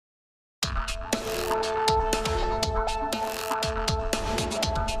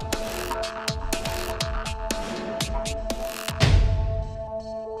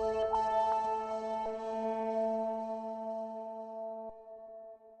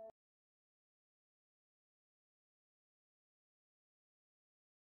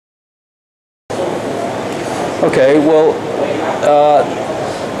Okay, well,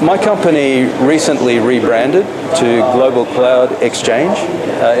 my company recently rebranded to GlobalCloudXchange.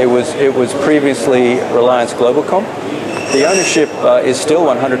 It was previously Reliance Globalcom. The ownership is still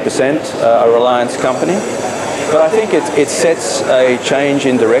 100% a Reliance company, but I think it sets a change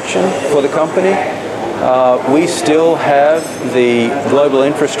in direction for the company. We still have the global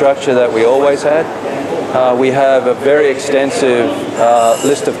infrastructure that we always had. We have a very extensive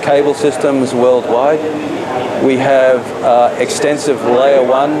list of cable systems worldwide. We have extensive layer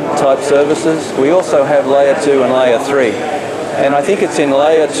 1 type services. We also have layer 2 and layer 3. And I think it's in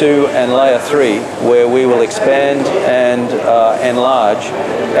layer 2 and layer 3 where we will expand and enlarge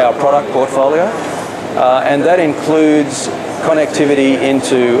our product portfolio. And that includes connectivity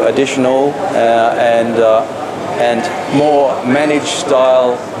into additional and more managed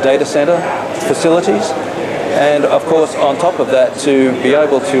style data center facilities. And of course, on top of that, to be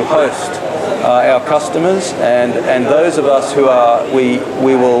able to host our customers and those of us who we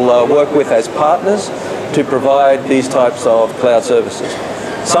will work with as partners to provide these types of cloud services.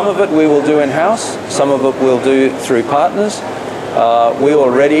 Some of it we will do in-house, some of it we'll do through partners. We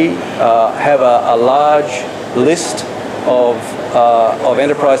already have a large list of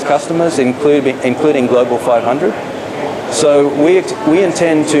enterprise customers, including Global 500. So we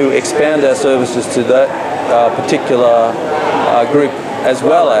intend to expand our services to that particular group, as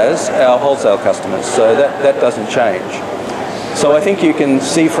well as our wholesale customers. So that doesn't change. So I think you can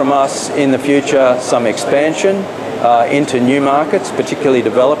see from us in the future some expansion into new markets, particularly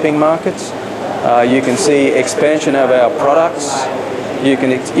developing markets. You can see expansion of our products. You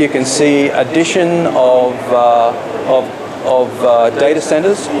can see addition of data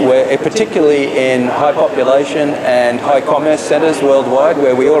centers, where particularly in high population and high commerce centers worldwide,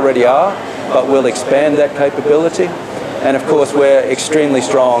 where we already are, but we'll expand that capability. And of course, we're extremely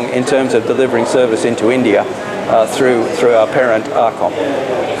strong in terms of delivering service into India through our parent Arcom.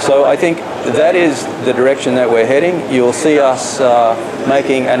 So I think that is the direction that we're heading. You'll see us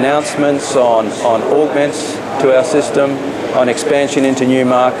making announcements on augments to our system, on expansion into new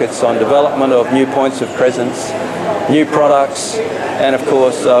markets, on development of new points of presence, new products, and of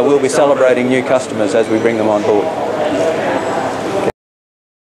course we'll be celebrating new customers as we bring them on board.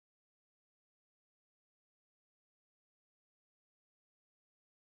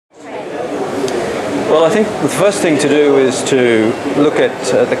 Well, I think the first thing to do is to look at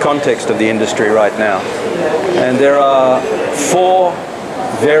the context of the industry right now. And there are 4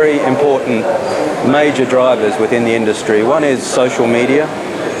 very important major drivers within the industry. One is social media,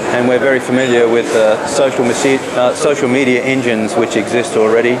 and we're very familiar with social media engines which exist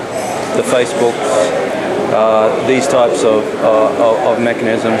already, the Facebooks, these types of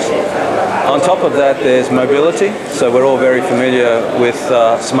mechanisms. On top of that, there's mobility. So we're all very familiar with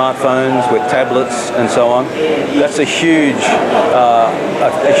smartphones, with tablets, and so on. That's a huge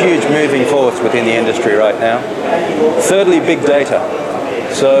moving force within the industry right now. Thirdly, big data.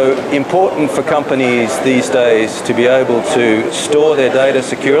 So important for companies these days to be able to store their data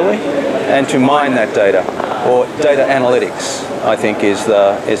securely and to mine that data, or data analytics, I think is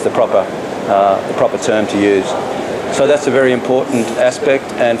the proper term to use. So that's a very important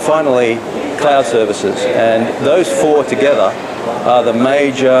aspect. And finally, cloud services. And those 4 together are the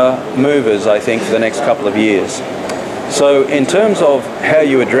major movers, I think, for the next couple of years. So in terms of how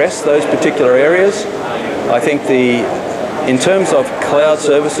you address those particular areas, I think in terms of cloud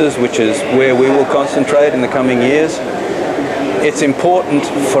services, which is where we will concentrate in the coming years, it's important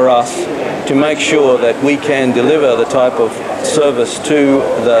for us to make sure that we can deliver the type of service to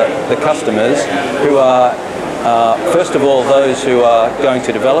the customers who are, first of all, those who are going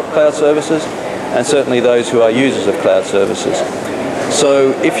to develop cloud services, and certainly those who are users of cloud services.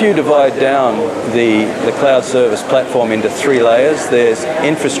 So if you divide down the cloud service platform into 3 layers, there's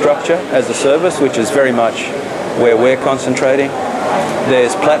infrastructure as a service, which is very much where we're concentrating.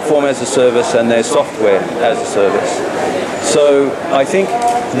 There's platform as a service, and there's software as a service. So I think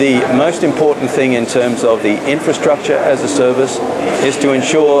the most important thing in terms of the infrastructure as a service is to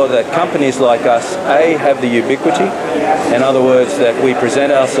ensure that companies like us, A, have the ubiquity. In other words, that we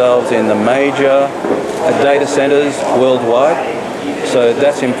present ourselves in the major data centers worldwide. So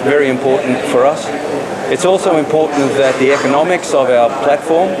that's very important for us. It's also important that the economics of our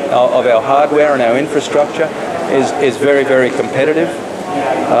platform, of our hardware and our infrastructure is very, very competitive.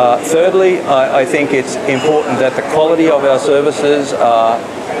 Thirdly, I think it's important that the quality of our services are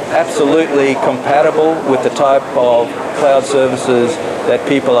absolutely compatible with the type of cloud services that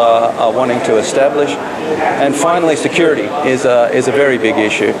people are wanting to establish. And finally, security is a very big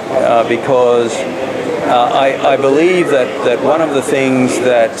issue because I believe that one of the things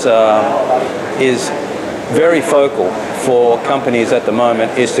that is very focal for companies at the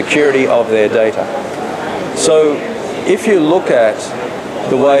moment is security of their data. So if you look at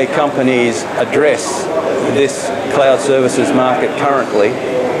the way companies address this cloud services market currently,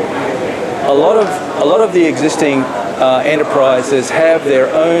 a lot of the existing enterprises have their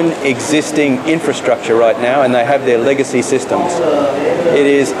own existing infrastructure right now, and they have their legacy systems. It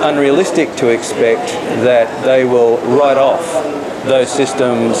is unrealistic to expect that they will write off those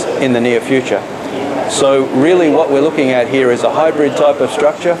systems in the near future. So really what we're looking at here is a hybrid type of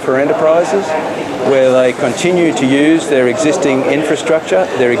structure for enterprises where they continue to use their existing infrastructure,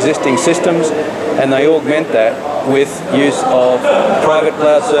 their existing systems, and they augment that with use of private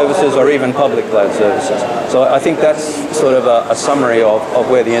cloud services or even public cloud services. So I think that's sort of a summary of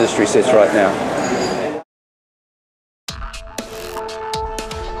where the industry sits right now.